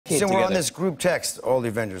communicate So together. we're on this group text, all the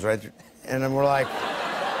Avengers, right? And then we're like...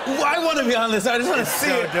 Well, I want to be on this. I just want to see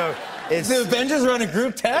so it. dope. It's The Avengers are on a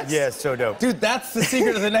group text? Yeah, it's so dope. Dude, that's the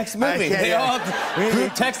secret of the next movie. They all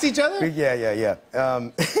group text each other? Yeah.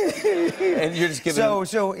 And you're just giving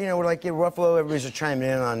So you know, we're like, yeah, Ruffalo, everybody's just chiming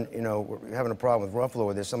in on, you know, we're having a problem with Ruffalo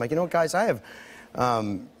with this. I'm like, you know what, guys, I have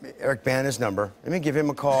Eric Bana's number. Let me give him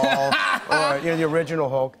a call. Or, you know, the original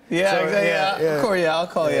Hulk. Yeah, so, yeah. Of course, yeah, I'll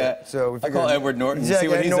call you. So we I'll call Edward Norton and see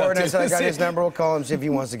what he's Norton, up to. I got his number. We'll call him, see if he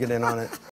wants to get in on it.